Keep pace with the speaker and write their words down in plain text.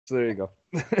So there you go.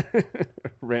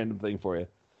 Random thing for you.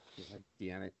 God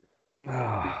damn it.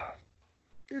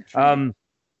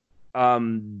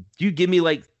 Do you give me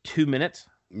like 2 minutes?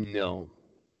 No.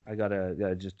 I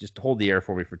gotta just hold the air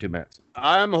for me for 2 minutes.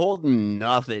 I'm holding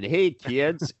nothing. Hey,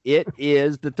 kids, it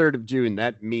is the 3rd of June.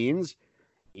 That means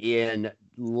in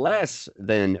less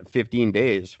than 15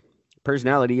 days,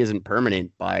 Personality Isn't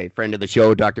Permanent by friend of the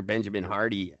show, Dr. Benjamin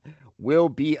Hardy, will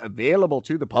be available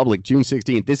to the public June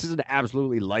 16th. This is an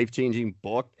absolutely life-changing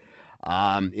book.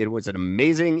 It was an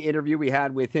amazing interview we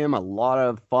had with him. A lot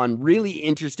of fun, really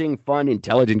interesting, fun,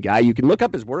 intelligent guy. You can look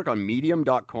up his work on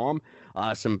medium.com.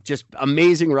 Some just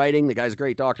amazing writing. The guy's a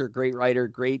great doctor, great writer,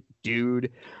 great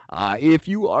dude. If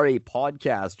you are a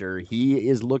podcaster, he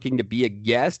is looking to be a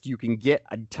guest. You can get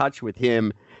in touch with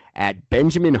him at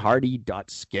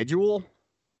benjaminhardy.schedule,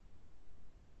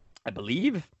 I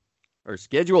believe. Or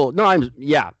schedule. No, I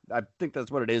think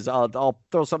that's what it is. I'll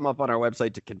throw something up on our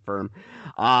website to confirm.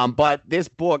 But this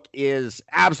book is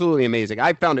absolutely amazing.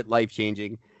 I found it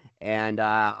life-changing, and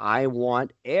I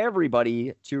want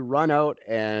everybody to run out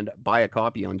and buy a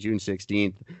copy on June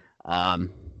 16th.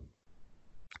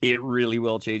 It really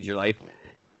will change your life,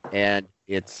 and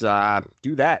it's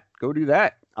do that. Go do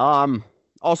that.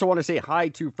 Also want to say hi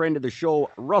to friend of the show,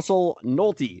 Russell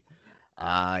Nolte.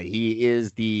 He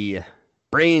is the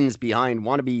brains behind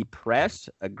Wannabe Press,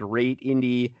 a great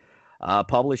indie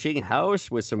publishing house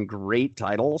with some great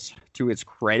titles to its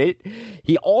credit.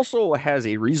 He also has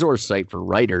a resource site for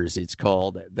writers. It's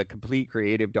called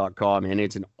thecompletecreative.com, and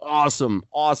it's an awesome,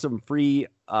 awesome free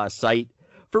site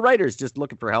for writers just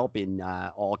looking for help in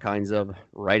all kinds of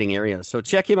writing areas. So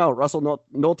check him out,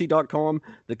 russellnolte.com,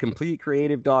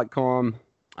 thecompletecreative.com.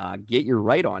 Get your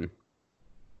write on.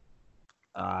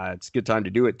 It's a good time to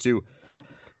do it, too.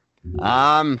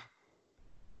 Who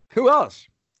else?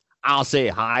 I'll say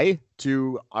hi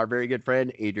to our very good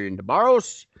friend Adrian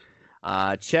DeBarros.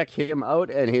 Check him out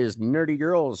and his Nerdy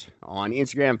Girls on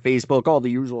Instagram, Facebook, all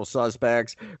the usual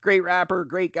suspects. Great rapper,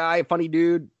 great guy, funny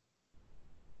dude,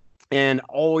 and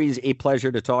always a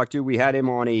pleasure to talk to. We had him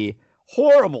on a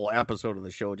horrible episode of the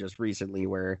show just recently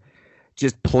where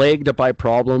just plagued by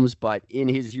problems, but in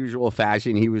his usual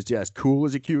fashion, he was just cool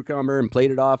as a cucumber and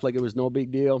played it off like it was no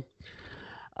big deal.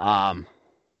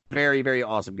 Very, very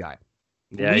awesome guy.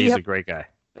 Yeah, he's a great guy.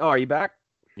 Oh, are you back?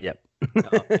 Yep.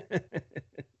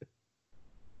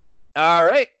 All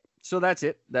right. So that's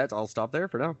it. I'll stop there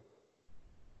for now.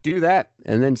 Do that.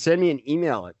 And then send me an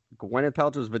email at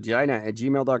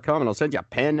gwynethpaltrowsvagina@gmail.com, and I'll send you a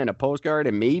pen and a postcard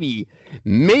and maybe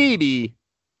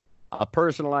a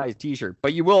personalized t-shirt.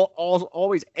 But you will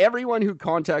always, everyone who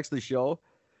contacts the show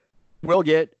will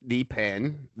get the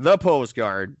pen, the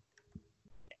postcard,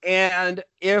 and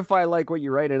if I like what you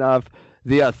write enough,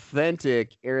 the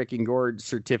authentic Eric and Gord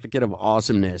certificate of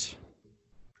awesomeness.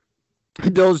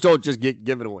 Those don't just get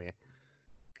given away.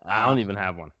 I don't even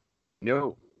have one.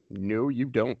 No, you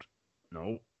don't.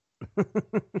 No.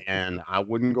 And I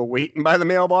wouldn't go waiting by the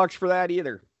mailbox for that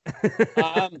either.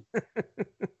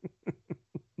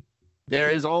 There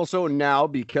is also now,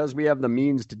 because we have the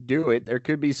means to do it, there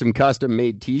could be some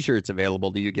custom-made t-shirts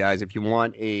available to you guys if you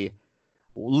want a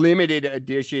limited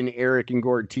edition Eric and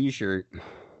Gord t-shirt.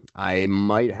 I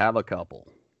might have a couple.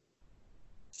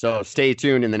 So stay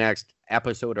tuned in the next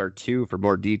episode or two for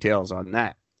more details on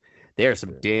that. There's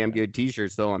some damn good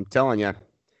t-shirts, though, I'm telling you.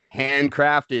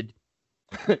 Handcrafted.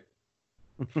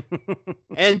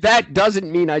 And that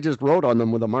doesn't mean I just wrote on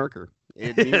them with a marker.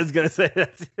 I was going to say,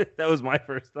 that was my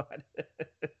first thought.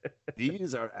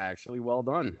 These are actually well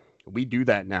done. We do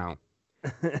that now.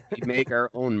 We make our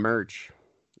own merch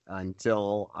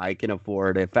until I can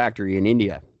afford a factory in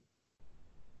India.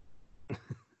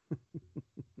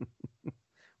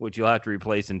 Which you'll have to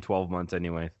replace in 12 months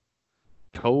anyway.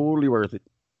 Totally worth it.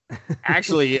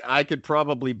 Actually, I could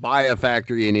probably buy a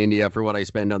factory in India for what I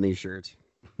spend on these shirts.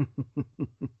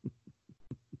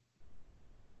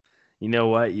 You know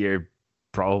what? You're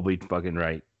probably fucking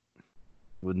right.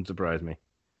 Wouldn't surprise me.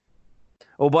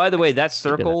 Oh, by the way, that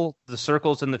circle, the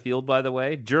circles in the field, by the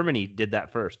way, Germany did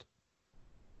that first.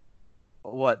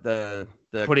 What,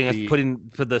 putting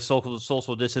for the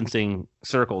social distancing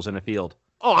circles in a field.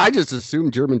 Oh, I just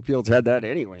assumed German fields had that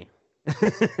anyway.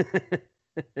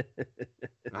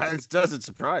 It doesn't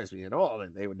surprise me at all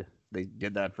that they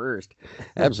did that first.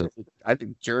 Absolutely. I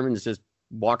think Germans just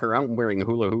walk around wearing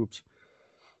hula hoops.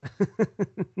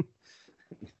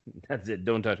 That's it.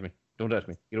 Don't touch me. Don't touch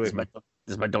me. Get away from me.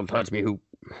 This is my don't touch me hoop.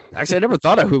 Actually, I never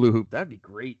thought of hula hoop. That'd be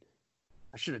great.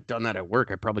 I should have done that at work.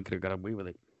 I probably could have got away with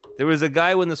it. There was a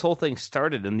guy when this whole thing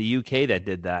started in the UK that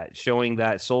did that, showing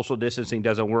that social distancing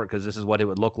doesn't work because this is what it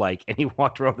would look like. And he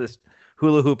walked around this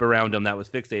hula hoop around him that was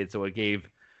fixated, so it gave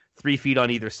 3 feet on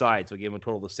either side, so it gave him a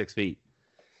total of 6 feet.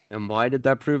 And why did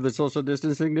that prove that social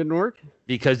distancing didn't work?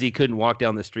 Because he couldn't walk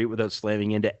down the street without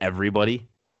slamming into everybody.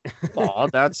 Well,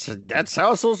 that's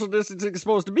how social distancing is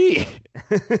supposed to be.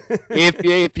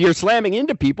 If you're slamming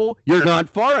into people, you're not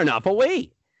far enough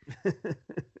away.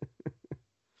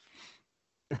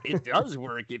 It does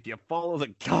work if you follow the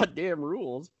goddamn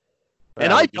rules.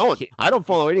 And I don't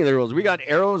follow any of the rules. We got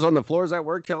arrows on the floors at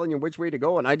work telling you which way to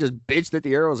go, and I just bitch that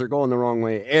the arrows are going the wrong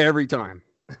way every time.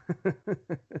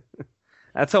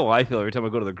 That's how I feel every time I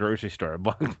go to the grocery store.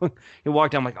 You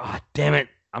walk down, I'm like, oh, damn it.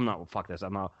 Fuck this.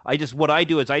 What I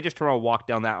do is I just turn around and walk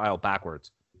down that aisle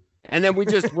backwards. And then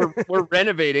we're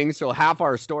renovating, so half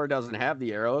our store doesn't have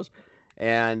the arrows.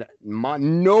 And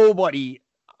nobody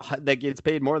that gets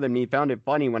paid more than me found it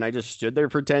funny when I just stood there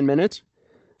for 10 minutes.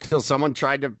 Until someone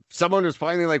was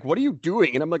finally like, what are you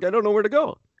doing? And I'm like, I don't know where to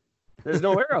go. There's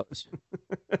no arrows.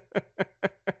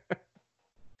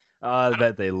 I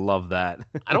bet they love that.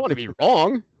 I don't want to be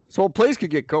wrong. This whole place could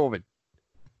get COVID.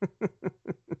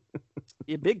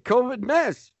 Be a big COVID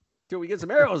mess till we get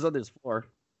some arrows on this floor.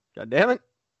 God damn it.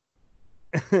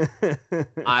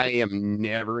 I am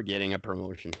never getting a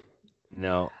promotion.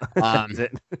 No.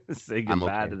 Say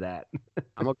goodbye to that.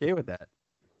 I'm okay with that.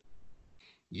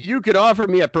 You could offer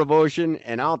me a promotion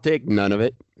and I'll take none of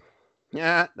it.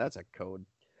 Yeah, that's a code.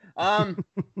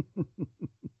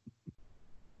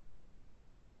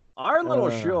 Our little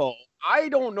show, I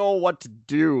don't know what to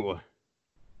do,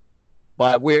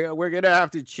 but we're gonna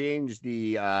have to change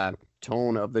the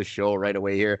tone of the show right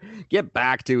away here. Get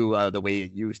back to the way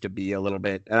it used to be a little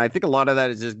bit, and I think a lot of that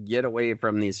is just get away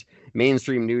from these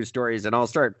mainstream news stories, and I'll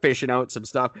start fishing out some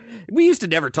stuff. We used to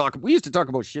talk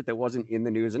about shit that wasn't in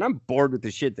the news, and I'm bored with the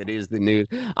shit that is the news.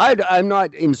 I'm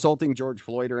not insulting George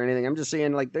Floyd or anything. I'm just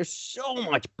saying, like, there's so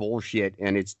much bullshit,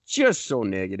 and it's just so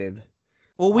negative.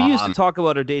 Well, we used to talk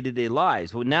about our day-to-day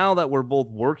lives. Well, now that we're both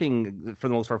working for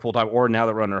the most part full-time, or now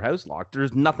that we're on our house locked,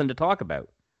 there's nothing to talk about.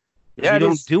 Yeah, we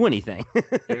don't do anything.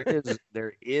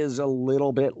 there is a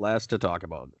little bit less to talk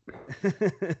about.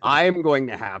 I'm going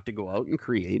to have to go out and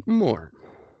create more.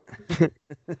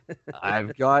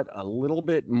 I've got a little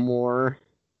bit more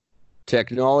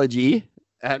technology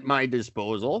at my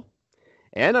disposal,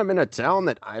 and I'm in a town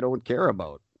that I don't care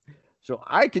about. So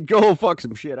I could go fuck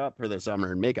some shit up for the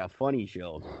summer and make a funny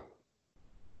show.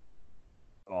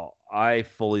 Oh, I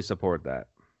fully support that.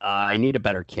 I need a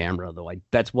better camera, though.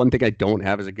 That's one thing I don't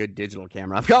have is a good digital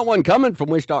camera. I've got one coming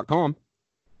from Wish.com.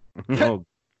 Oh,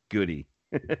 goody.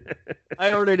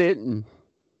 I ordered it in,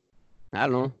 I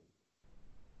don't know,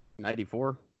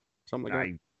 94, something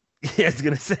like that. Yeah, I was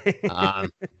going to say. I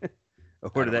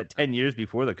ordered that 10 years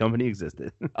before the company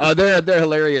existed. They're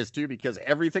hilarious, too, because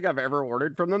everything I've ever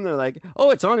ordered from them, they're like,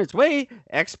 oh, it's on its way.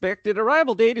 Expected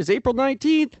arrival date is April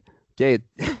 19th. Okay.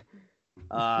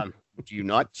 Do you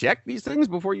not check these things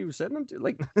before you send them to?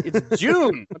 Like, it's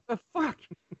June. What the fuck?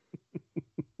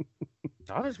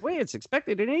 It's on its way. It's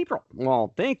expected in April.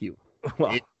 Well, thank you.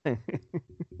 Well,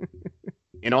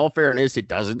 in all fairness, it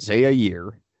doesn't say a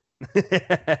year.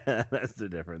 That's the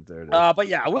difference there. But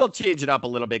yeah, we'll change it up a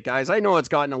little bit, guys. I know it's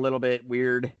gotten a little bit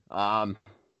weird.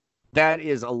 That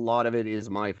is a lot of it is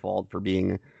my fault for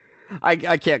being...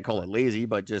 I can't call it lazy,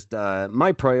 but just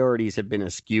my priorities have been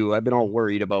askew. I've been all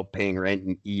worried about paying rent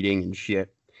and eating and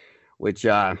shit, which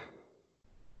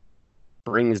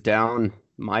brings down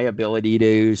my ability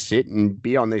to sit and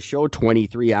be on this show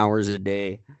 23 hours a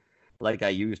day like I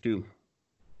used to.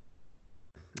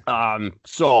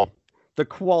 So the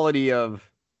quality of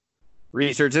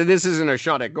research, and this isn't a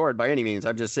shot at Gord by any means.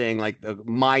 I'm just saying, like,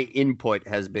 my input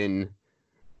has been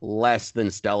less than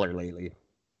stellar lately.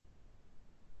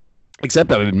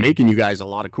 Except I've been making you guys a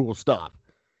lot of cool stuff.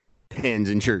 Pens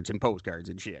and shirts and postcards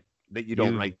and shit that you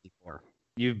don't write before.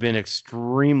 You've been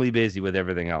extremely busy with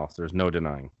everything else. There's no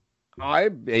denying.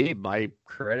 My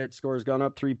credit score's gone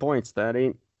up 3 points. That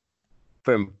ain't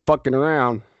from fucking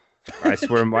around. I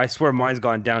swear mine's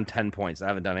gone down 10 points. I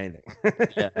haven't done anything.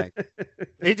 Yeah.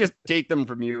 They just take them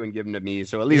from you and give them to me.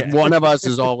 So at least one of us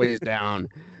is always down.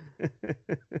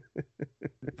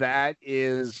 That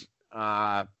is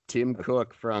Tim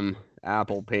Cook from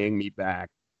Apple paying me back.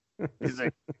 He's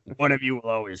like, one of you will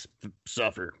always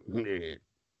suffer.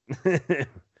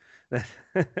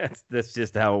 That's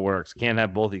just how it works. Can't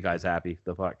have both you guys happy.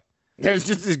 The fuck. There's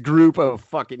just this group of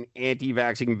fucking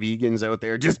anti-vaxxing vegans out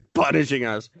there just punishing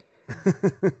us.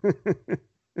 Damn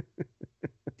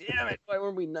it! Why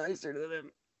weren't we nicer to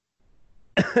them?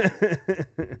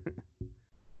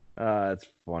 That's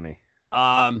funny.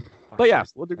 But yeah,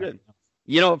 we'll do good.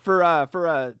 You know, for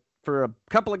for a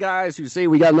couple of guys who say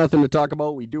we got nothing to talk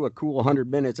about, we do a cool 100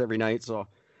 minutes every night, so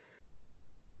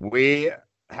we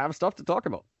have stuff to talk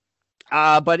about.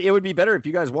 But it would be better if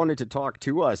you guys wanted to talk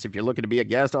to us. If you're looking to be a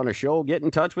guest on a show, get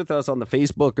in touch with us on the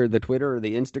Facebook or the Twitter or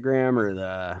the Instagram or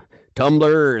the Tumblr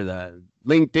or the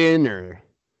LinkedIn or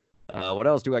what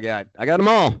else do I got? I got them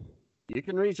all. You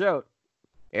can reach out.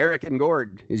 Eric and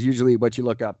Gord is usually what you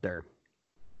look up there.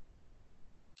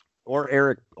 Or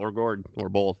Eric or Gord or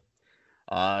both.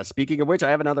 Speaking of which, I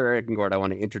have another Eric and Gord I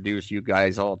want to introduce you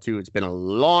guys all to. It's been a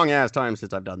long ass time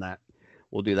since I've done that.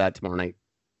 We'll do that tomorrow night.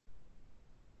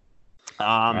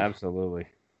 Absolutely.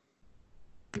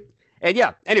 And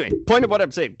yeah, anyway, point of what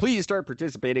I'm saying, please start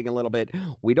participating a little bit.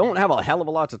 We don't have a hell of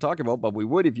a lot to talk about, but we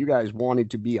would if you guys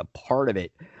wanted to be a part of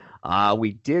it.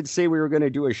 We did say we were going to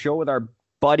do a show with our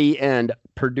buddy and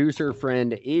producer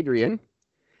friend Adrian.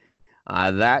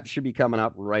 That should be coming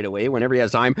up right away whenever he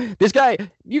has time. This guy,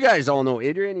 you guys all know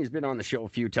Adrian. He's been on the show a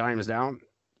few times now.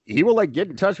 He will like get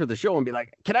in touch with the show and be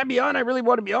like, can I be on? I really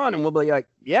want to be on. And we'll be like,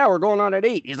 yeah, we're going on at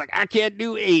 8. He's like, I can't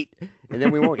do 8. And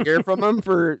then we won't hear from him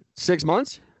for 6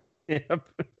 months. Yep,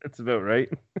 that's about right.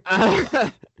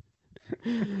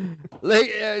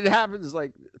 It happens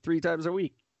like 3 times a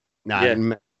week. Nah,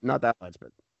 yeah. Not that much,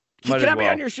 but can I be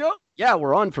on your show? Yeah,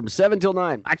 we're on from 7 till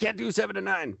 9. I can't do 7 to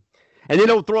 9. And then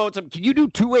they'll throw out some, can you do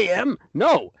 2 a.m.?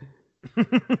 No.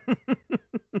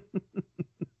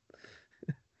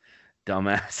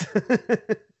 Dumbass.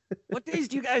 What days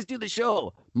do you guys do the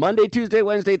show? Monday, Tuesday,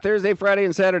 Wednesday, Thursday, Friday,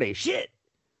 and Saturday. Shit.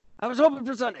 I was hoping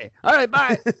for Sunday. All right,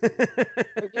 bye.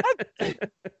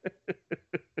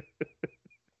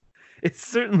 It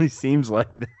certainly seems like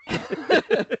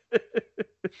that.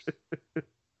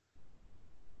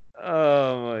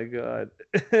 Oh, my God.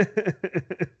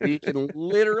 We can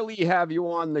literally have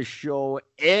you on the show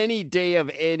any day of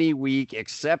any week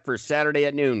except for Saturday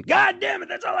at noon. God damn it,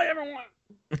 that's all I ever want.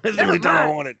 That's the only time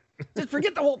I want it. Just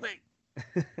forget the whole thing.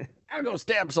 I'll go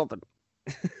stab something.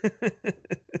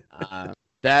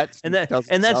 That's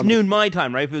noon my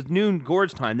time, right? If it was noon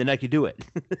Gord's time, then I could do it.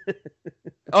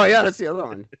 Oh yeah, that's the other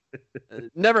one.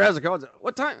 Never has a cause.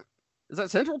 What time? Is that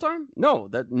Central Time? No,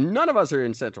 that none of us are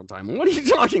in Central Time. What are you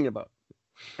talking about?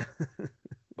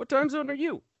 What time zone are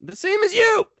you? The same as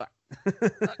you.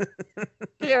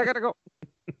 Yeah, I gotta go.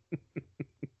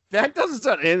 That doesn't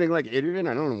sound anything like Adrian.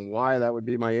 I don't know why that would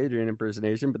be my Adrian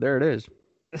impersonation, but there it is.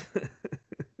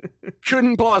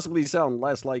 Couldn't possibly sound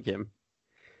less like him.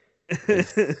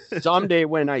 Someday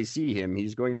when I see him,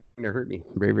 he's going to hurt me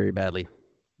very, very badly.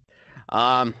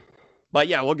 But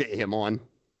yeah, we'll get him on.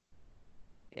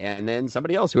 And then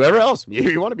somebody else, whoever else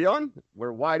you want to be on,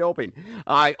 we're wide open.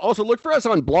 Also look for us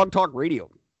on Blog Talk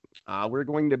Radio. We're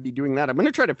going to be doing that. I'm going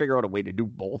to try to figure out a way to do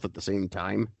both at the same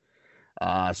time.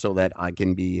 So that I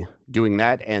can be doing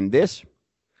that and this.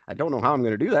 I don't know how I'm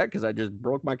going to do that because I just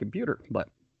broke my computer, but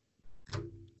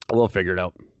we'll figure it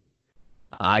out.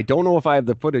 I don't know if I have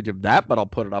the footage of that, but I'll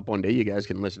put it up one day. You guys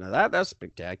can listen to that. That's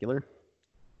spectacular.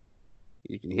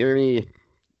 You can hear me.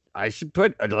 I should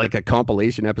put like a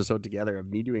compilation episode together of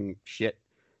me doing shit.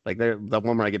 Like the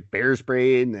one where I get bear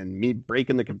sprayed and then me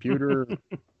breaking the computer.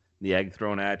 The egg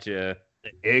thrown at you.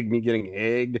 Me getting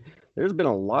egged. There's been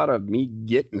a lot of me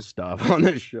getting stuff on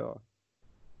this show.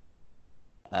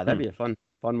 That'd be a fun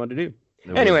one to do.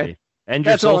 Anyway, and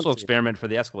your social experiment for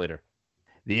the escalator.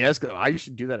 I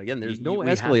should do that again. There's no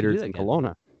escalators in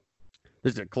Kelowna.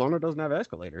 Kelowna doesn't have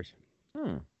escalators.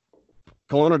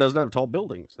 Kelowna doesn't have tall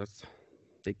buildings.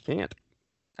 They can't.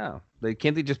 Oh,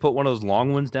 can't they just put one of those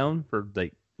long ones down for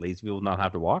like lazy people not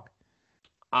have to walk?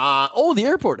 The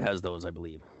airport has those, I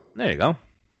believe. There you go.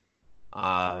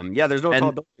 Yeah, there's no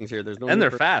tall buildings here. There's no, and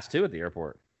they're fast too at the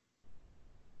airport.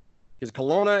 Because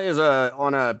Kelowna is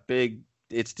on a big.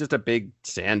 It's just a big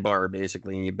sandbar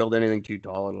basically, and you build anything too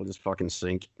tall, it'll just fucking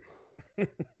sink.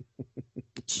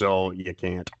 So you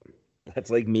can't. That's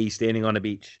like me standing on a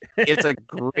beach. It's a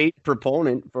great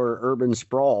proponent for urban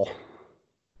sprawl.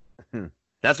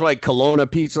 That's why Kelowna,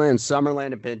 Peachland,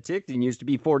 Summerland, and Penticton used to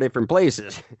be 4 different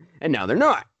places, and now they're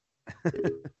not.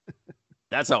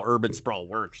 That's how urban sprawl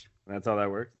works. That's how that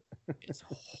works. It's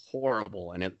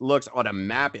horrible, and it looks on a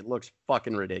map. It looks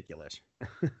fucking ridiculous.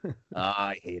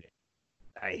 I hate it.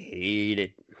 I hate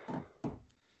it.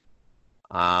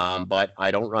 But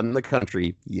I don't run the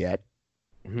country yet.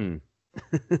 So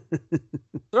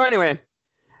anyway,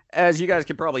 as you guys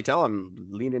can probably tell, I'm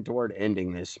leaning toward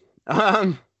ending this.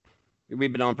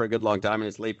 We've been on for a good long time, and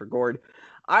it's late for Gord.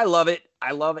 I love it.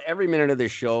 I love every minute of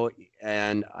this show,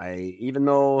 and even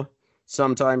though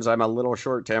sometimes I'm a little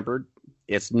short-tempered,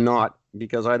 it's not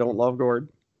because I don't love Gord.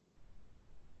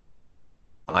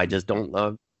 I just don't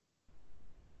love.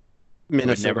 would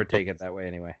Minnesota. never take it that way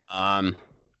anyway.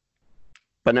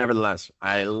 But nevertheless,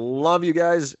 I love you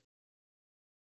guys.